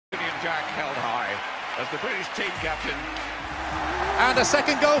Jack held high as the British team captain. And a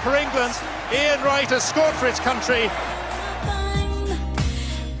second goal for England. Ian Wright has scored for his country.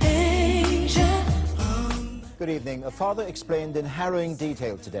 Good evening. A father explained in harrowing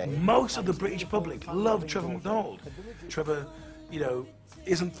detail today. Most of the British public love Trevor McDonald. Trevor, you know,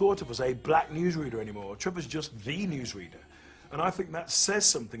 isn't thought of as a black newsreader anymore. Trevor's just the newsreader. And I think that says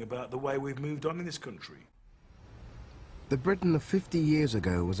something about the way we've moved on in this country. The Britain of 50 years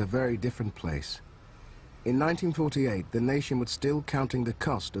ago was a very different place. In 1948, the nation was still counting the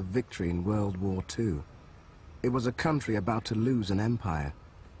cost of victory in World War II. It was a country about to lose an empire,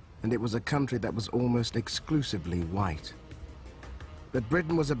 and it was a country that was almost exclusively white. But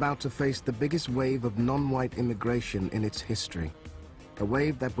Britain was about to face the biggest wave of non-white immigration in its history, a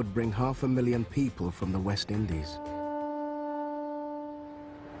wave that would bring 500,000 people from the West Indies.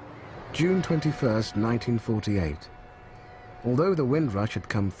 June 21st, 1948. Although the Windrush had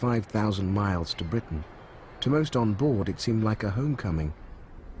come 5,000 miles to Britain, to most on board it seemed like a homecoming.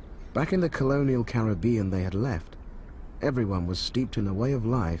 Back in the colonial Caribbean they had left, everyone was steeped in a way of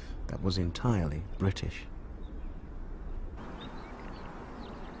life that was entirely British.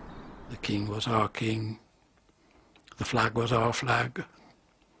 The king was our king, the flag was our flag.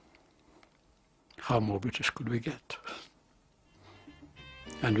 How more British could we get?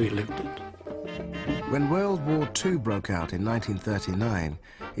 And we lived it. When World War II broke out in 1939,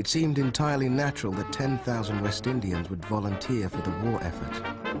 it seemed entirely natural that 10,000 West Indians would volunteer for the war effort.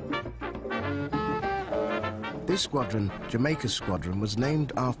 This squadron, Jamaica Squadron, was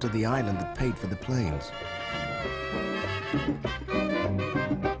named after the island that paid for the planes.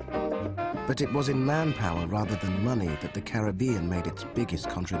 But it was in manpower rather than money that the Caribbean made its biggest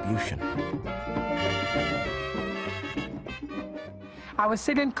contribution. I was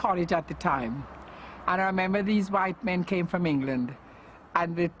still in college at the time, and I remember these white men came from England,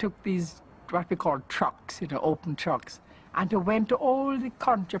 and they took these, what we call trucks, you know, open trucks, and they went to all the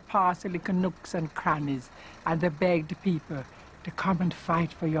country parts, the little nooks and crannies, and they begged people to come and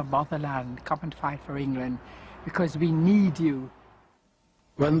fight for your motherland, come and fight for England, because we need you.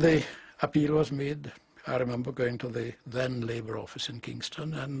 When the appeal was made, I remember going to the then Labour office in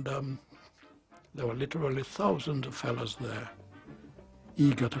Kingston, and there were literally thousands of fellows there,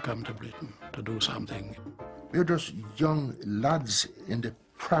 eager to come to Britain to do something. We were just young lads in the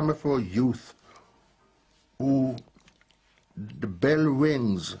prime of our youth who the bell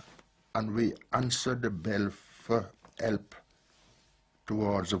rings and we answer the bell for help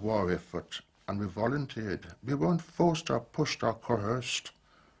towards the war effort, and we volunteered. We weren't forced or pushed or coerced.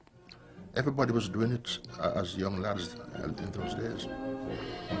 Everybody was doing it as young lads in those days.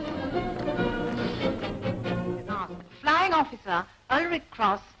 Flying officer Ulrich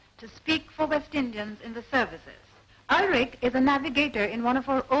Cross to speak for West Indians in the services. Ulrich is a navigator in one of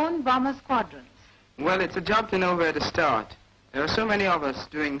our own bomber squadrons. Well, it's a job to know where to start. There are so many of us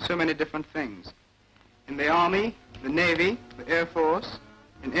doing so many different things. In the Army, the Navy, the Air Force,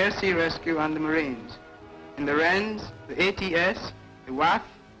 in Air Sea Rescue and the Marines. In the Wrens, the ATS, the WAF,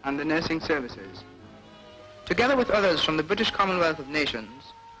 and the nursing services. Together with others from the British Commonwealth of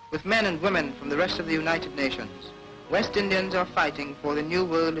Nations, with men and women from the rest of the United Nations, West Indians are fighting for the new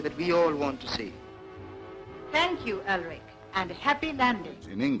world that we all want to see. Thank you, Ulrich, and happy landing.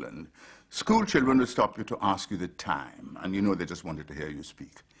 In England, school children would stop you to ask you the time, and you know they just wanted to hear you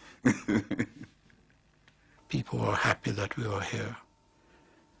speak. People were happy that we were here.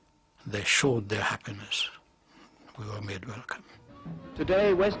 They showed their happess. We were made welcome.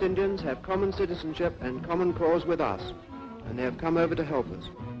 Today, West Indians have common citizenship and common cause with us, and they have come over to help us.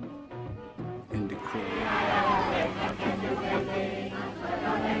 In the crew.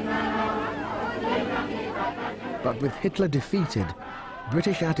 But with Hitler defeated,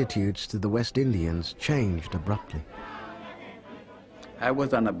 British attitudes to the West Indians changed abruptly. I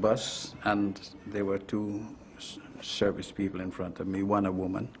was on a bus, and there were two service people in front of me, one a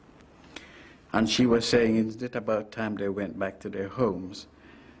woman. And she was saying, is it about time they went back to their homes?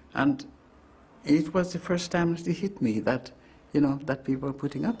 And it was the first time it hit me that, you know, that people were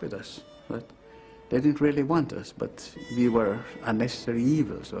putting up with us. But they didn't really want us, but we were unnecessary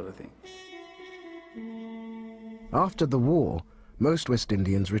evil sort of thing. After the war, most West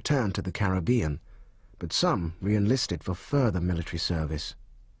Indians returned to the Caribbean, but some re-enlisted for further military service.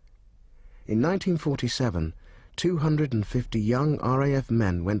 In 1947, 250 young RAF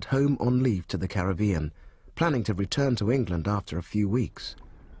men went home on leave to the Caribbean, planning to return to England after a few weeks.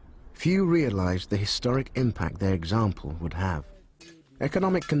 Few realized the historic impact their example would have.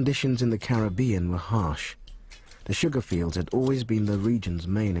 Economic conditions in the Caribbean were harsh. The sugar fields had always been the region's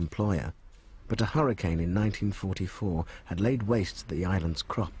main employer, but a hurricane in 1944 had laid waste the island's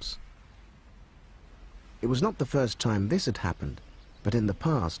crops. It was not the first time this had happened, but in the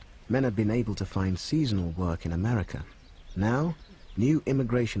past, men had been able to find seasonal work in America. Now, new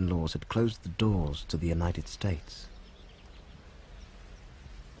immigration laws had closed the doors to the United States.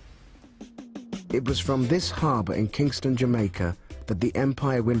 It was from this harbour in Kingston, Jamaica, that the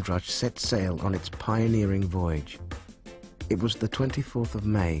Empire Windrush set sail on its pioneering voyage. It was the 24th of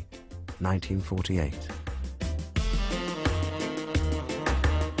May, 1948.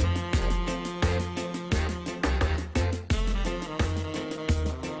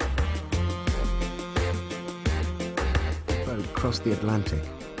 Across the Atlantic,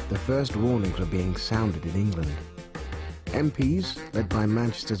 the first warnings were being sounded in England. MPs, led by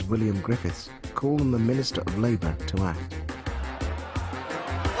Manchester's William Griffiths, called on the Minister of Labour to act.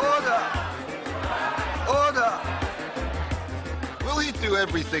 Order! Order! Will he do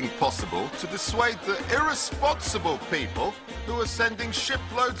everything possible to dissuade the irresponsible people who are sending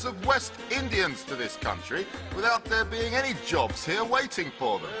shiploads of West Indians to this country without there being any jobs here waiting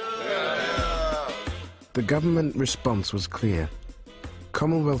for them? The government response was clear.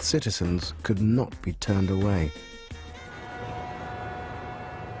 Commonwealth citizens could not be turned away.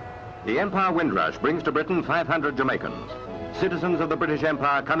 The Empire Windrush brings to Britain 500 Jamaicans, citizens of the British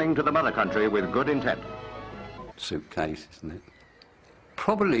Empire coming to the mother country with good intent. Suitcase, isn't it?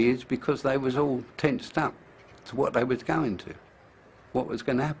 Probably it's because they was all tensed up to what they was going to, what was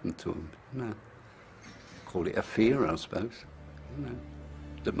going to happen to them. You know, call it a fear, I suppose. You know,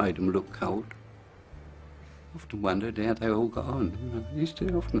 that made them look cold. Often wondered how they all got on. You know, I used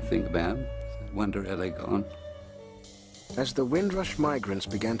to often think about them, wonder how they got on. As the Windrush migrants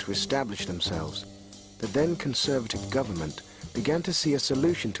began to establish themselves, the then Conservative government began to see a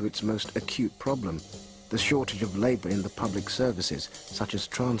solution to its most acute problem, the shortage of labour in the public services, such as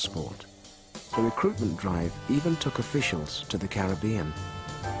transport. The recruitment drive even took officials to the Caribbean.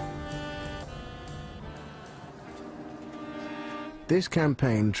 This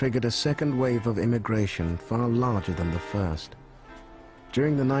campaign triggered a second wave of immigration far larger than the first.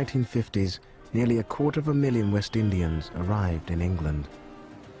 During the 1950s, nearly 250,000 West Indians arrived in England.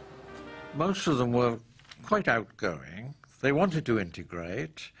 Most of them were quite outgoing. They wanted to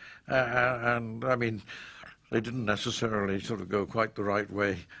integrate, and I mean, they didn't necessarily sort of go quite the right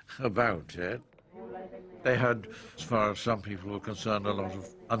way about it. They had, as far as some people were concerned, a lot of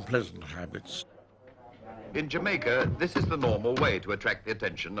unpleasant habits. In Jamaica, this is the normal way to attract the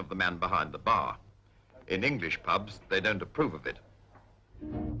attention of the man behind the bar. In English pubs, they don't approve of it.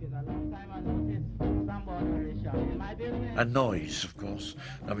 And noise, of course.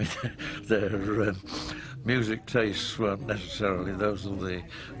 I mean, their music tastes weren't necessarily those of the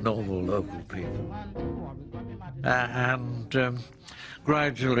normal local people.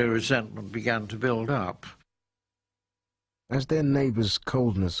 Gradually resentment began to build up. As their neighbours'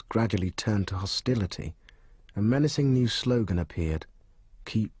 coldness gradually turned to hostility, a menacing new slogan appeared: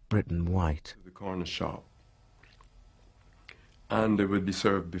 "Keep Britain White." The corner shop, and they would be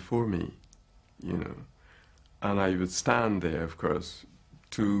served before me, you know, and I would stand there, of course,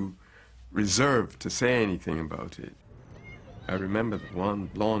 too reserved to say anything about it. I remember one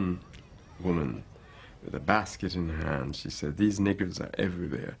blonde woman with a basket in her hand. She said, "These niggers are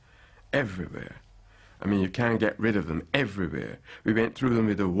everywhere, everywhere. I mean, you can't get rid of them, everywhere. We went through them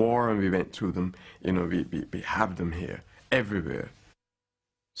with the war, and we went through them, you know, we have them here, everywhere."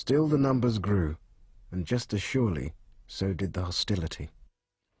 Still the numbers grew, and just as surely, so did the hostility.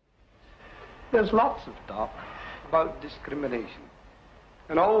 There's lots of talk about discrimination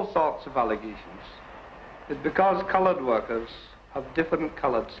and all sorts of allegations that because coloured workers have different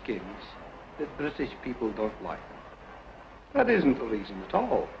coloured skins, that British people don't like them. That isn't the reason at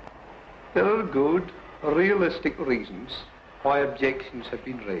all. There are good, realistic reasons why objections have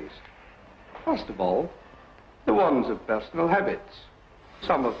been raised. First of all, the ones of personal habits.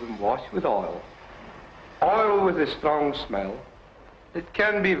 Some of them wash with oil. Oil with a strong smell that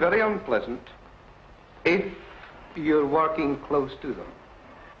can be very unpleasant if you're working close to them.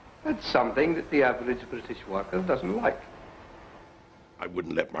 That's something that the average British worker doesn't like. I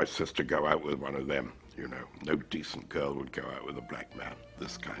wouldn't let my sister go out with one of them, you know. No decent girl would go out with a black man.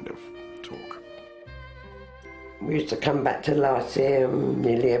 This kind of talk. We used to come back to Lyceum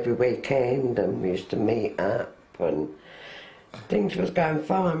nearly every weekend, and we used to meet up, and things was going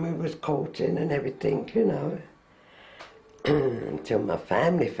fine. We was courting and everything, you know, until my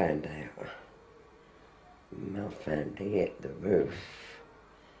family found out. My family hit the roof.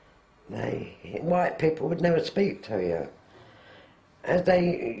 White people would never speak to you. As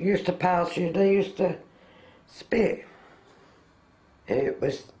they used to pass you, they used to spit. It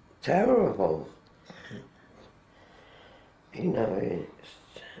was terrible. You know,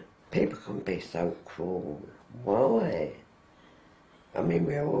 People can be so cruel. Why? I mean,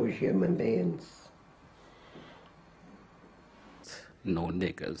 we're all human beings. No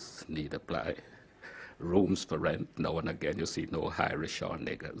niggers need apply. Rooms for rent, now and again you see no Irish or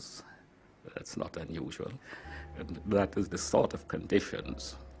niggers. That's not unusual. And that is the sort of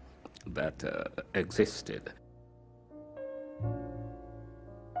conditions that existed.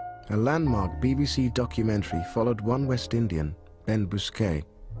 A landmark BBC documentary followed one West Indian, Ben Bousquet,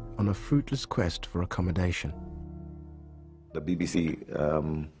 on a fruitless quest for accommodation. The BBC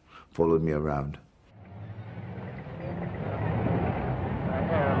followed me around.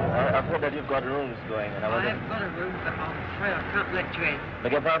 I've heard that you've got rooms going, and I haven't got a room, but I'm afraid I can't let you in.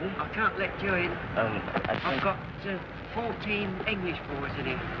 Beg your pardon? I can't let you in. I've got 14 English boys in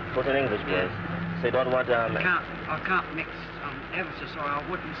here. 14 English boys? Yeah. So you don't want... I can't mix. I'm ever so sorry, I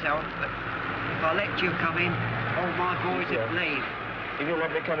wouldn't sell, but if I let you come in, all my boys would leave. If you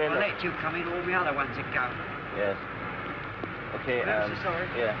let me come in... If I let you come in, all the other ones would go. Yes. Okay, I'm so sorry.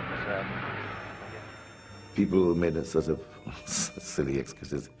 Yeah, that's right. People made a sort of silly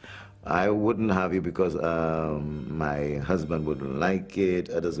excuses. I wouldn't have you because my husband wouldn't like it.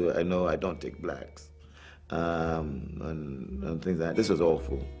 Others, I know I don't take blacks. And things like that. This was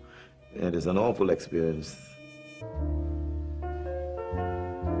awful. It is an awful experience.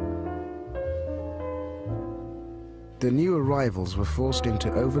 The new arrivals were forced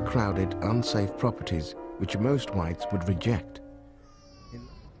into overcrowded, unsafe properties, which most whites would reject.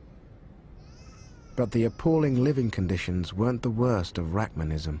 But the appalling living conditions weren't the worst of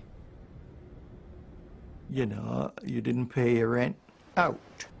Rachmanism. You know, you didn't pay your rent out.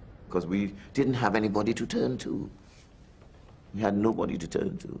 Because we didn't have anybody to turn to. We had nobody to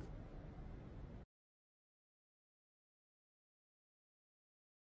turn to.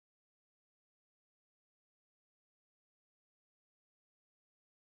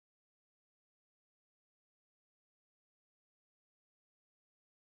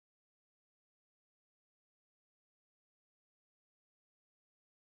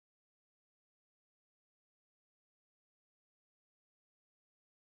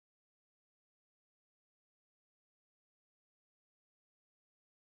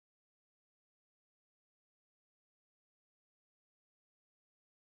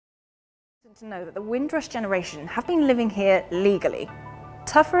 To know that the Windrush generation have been living here legally.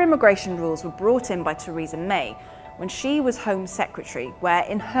 Tougher immigration rules were brought in by Theresa May when she was Home Secretary, where,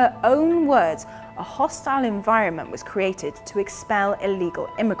 in her own words, a hostile environment was created to expel illegal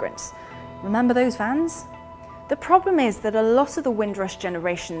immigrants. Remember those vans? The problem is that a lot of the Windrush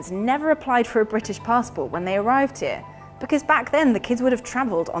generations never applied for a British passport when they arrived here, because back then the kids would have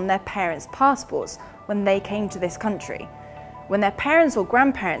travelled on their parents' passports when they came to this country. When their parents or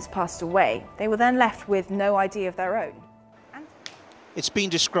grandparents passed away, they were then left with no ID of their own. It's been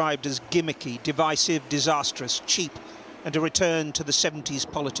described as gimmicky, divisive, disastrous, cheap, and a return to the 70s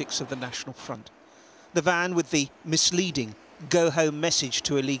politics of the National Front. The van with the misleading go-home message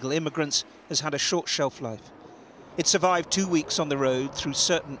to illegal immigrants has had a short shelf life. It survived 2 weeks on the road through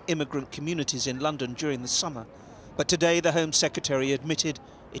certain immigrant communities in London during the summer, but today the Home Secretary admitted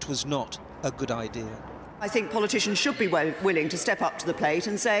it was not a good idea. I think politicians should be willing to step up to the plate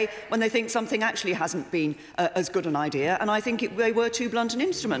and say when they think something actually hasn't been as good an idea, and I think they were too blunt an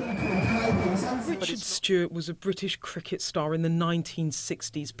instrument. Richard Stewart was a British cricket star in the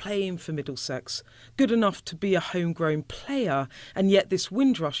 1960s, playing for Middlesex. Good enough to be a homegrown player, and yet this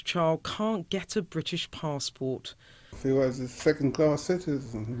Windrush child can't get a British passport. I feel as a second-class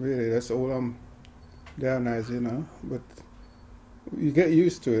citizen, really. That's all I'm down as, you know. But you get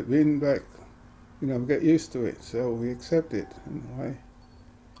used to it, being back. You know, we get used to it, so we accept it in a way.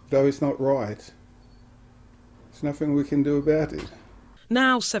 Though it's not right, there's nothing we can do about it.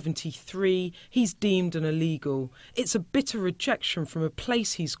 Now 73, he's deemed an illegal. It's a bitter rejection from a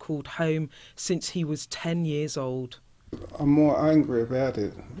place he's called home since he was 10 years old. I'm more angry about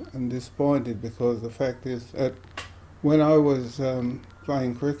it and disappointed because the fact is that when I was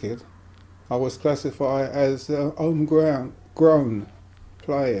playing cricket, I was classified as a homegrown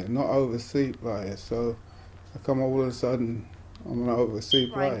player, not overseas player, so I come all of a sudden, I'm an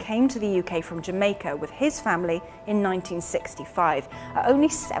overseas player. Brian came to the UK from Jamaica with his family in 1965. At only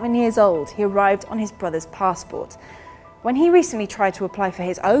 7 years old, he arrived on his brother's passport. When he recently tried to apply for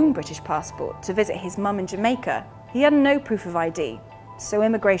his own British passport to visit his mum in Jamaica, he had no proof of ID, so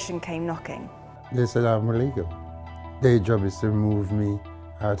immigration came knocking. They said I'm illegal. Their job is to remove me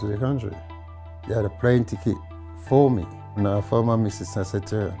out of the country. They had a plane ticket for me. Now, I phoned my missus and I said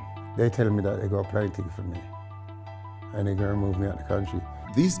to her, they tell me that they got a plane ticket for me and they're going to remove me out of the country.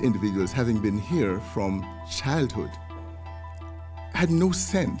 These individuals, having been here from childhood, had no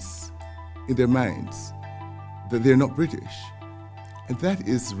sense in their minds that they're not British. And that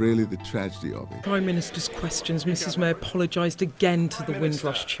is really the tragedy of it. Prime Minister's questions. Mrs May apologised again to the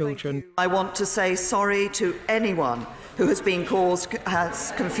Windrush children. I want to say sorry to anyone who has been caused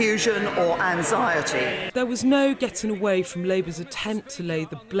has confusion or anxiety. There was no getting away from Labour's attempt to lay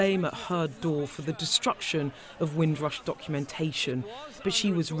the blame at her door for the destruction of Windrush documentation, but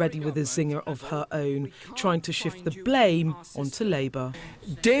she was ready with a zinger of her own, trying to shift the blame onto Labour.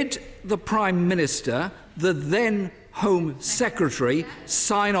 Did the Prime Minister, the then Home Secretary,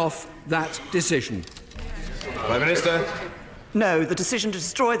 sign off that decision? Prime Minister. No, the decision to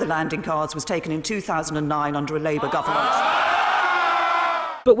destroy the landing cards was taken in 2009 under a Labour government.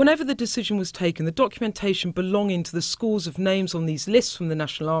 But whenever the decision was taken, the documentation belonging to the scores of names on these lists from the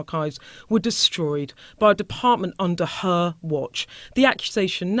National Archives were destroyed by a department under her watch. The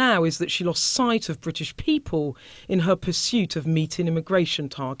accusation now is that she lost sight of British people in her pursuit of meeting immigration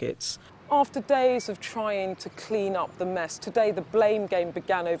targets. After days of trying to clean up the mess, today the blame game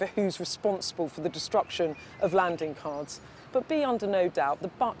began over who's responsible for the destruction of landing cards. But be under no doubt, the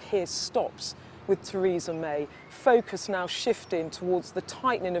buck here stops with Theresa May, focus now shifting towards the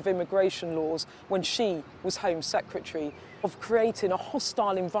tightening of immigration laws when she was Home Secretary, of creating a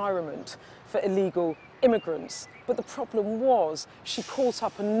hostile environment for illegal immigrants. But the problem was she caught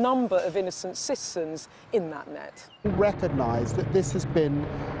up a number of innocent citizens in that net. We recognise that this has been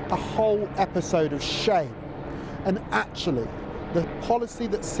a whole episode of shame, and actually the policy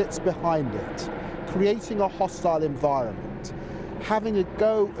that sits behind it, creating a hostile environment, having a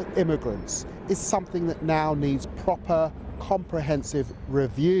go at immigrants, is something that now needs proper, comprehensive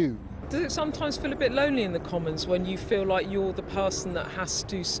review. Does it sometimes feel a bit lonely in the Commons when you feel like you're the person that has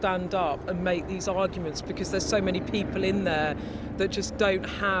to stand up and make these arguments because there's so many people in there that just don't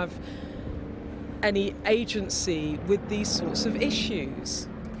have any agency with these sorts of issues?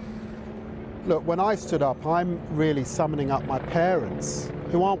 Look, when I stood up, I'm really summoning up my parents,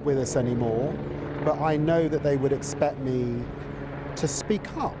 who aren't with us anymore, but I know that they would expect me to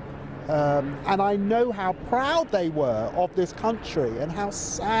speak up. And I know how proud they were of this country and how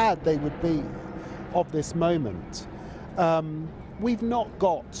sad they would be of this moment. We've not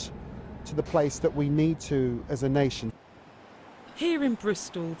got to the place that we need to as a nation. Here in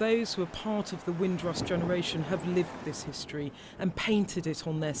Bristol, those who are part of the Windrush generation have lived this history and painted it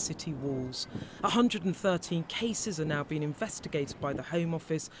on their city walls. 113 cases are now being investigated by the Home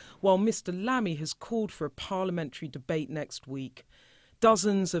Office, while Mr Lammy has called for a parliamentary debate next week.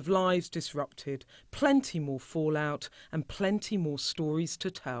 Dozens of lives disrupted, plenty more fallout and plenty more stories to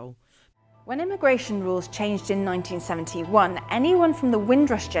tell. When immigration rules changed in 1971, anyone from the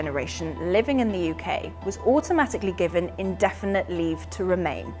Windrush generation living in the UK was automatically given indefinite leave to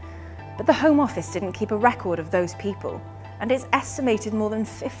remain. But the Home Office didn't keep a record of those people, and it's estimated more than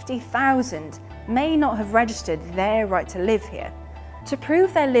 50,000 may not have registered their right to live here. To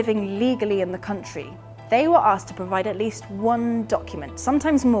prove they're living legally in the country, they were asked to provide at least one document,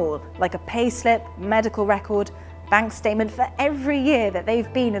 sometimes more, like a payslip, medical record, bank statement for every year that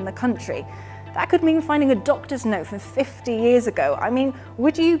they've been in the country. That could mean finding a doctor's note from 50 years ago. I mean,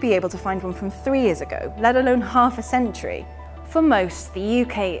 would you be able to find one from 3 years ago, let alone half a century? For most, the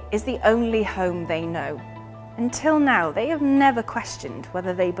UK is the only home they know. Until now, they have never questioned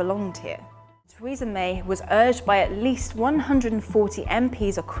whether they belonged here. Theresa May was urged by at least 140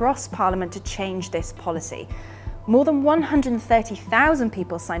 MPs across Parliament to change this policy. More than 130,000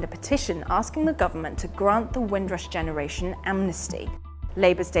 people signed a petition asking the government to grant the Windrush generation amnesty.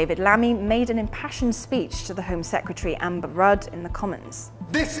 Labour's David Lammy made an impassioned speech to the Home Secretary Amber Rudd in the Commons.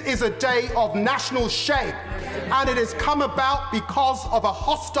 This is a day of national shame, and it has come about because of a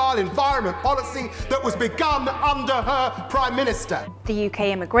hostile environment policy that was begun under her Prime Minister. The UK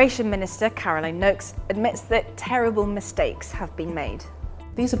Immigration Minister, Caroline Noakes, admits that terrible mistakes have been made.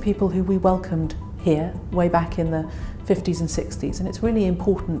 These are people who we welcomed here way back in the 50s and 60s, and it's really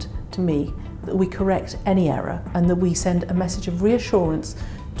important to me that we correct any error and that we send a message of reassurance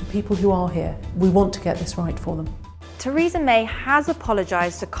to people who are here. We want to get this right for them. Theresa May has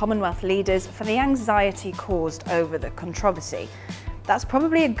apologised to Commonwealth leaders for the anxiety caused over the controversy. That's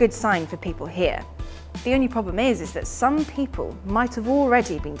probably a good sign for people here. The only problem is that some people might have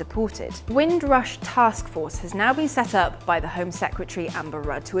already been deported. Windrush Task Force has now been set up by the Home Secretary Amber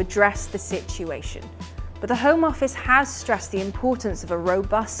Rudd to address the situation. But the Home Office has stressed the importance of a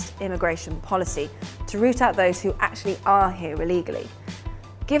robust immigration policy to root out those who actually are here illegally.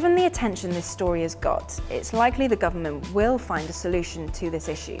 Given the attention this story has got, it's likely the government will find a solution to this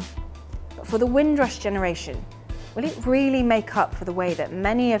issue. But for the Windrush generation, will it really make up for the way that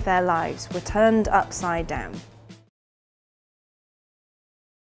many of their lives were turned upside down?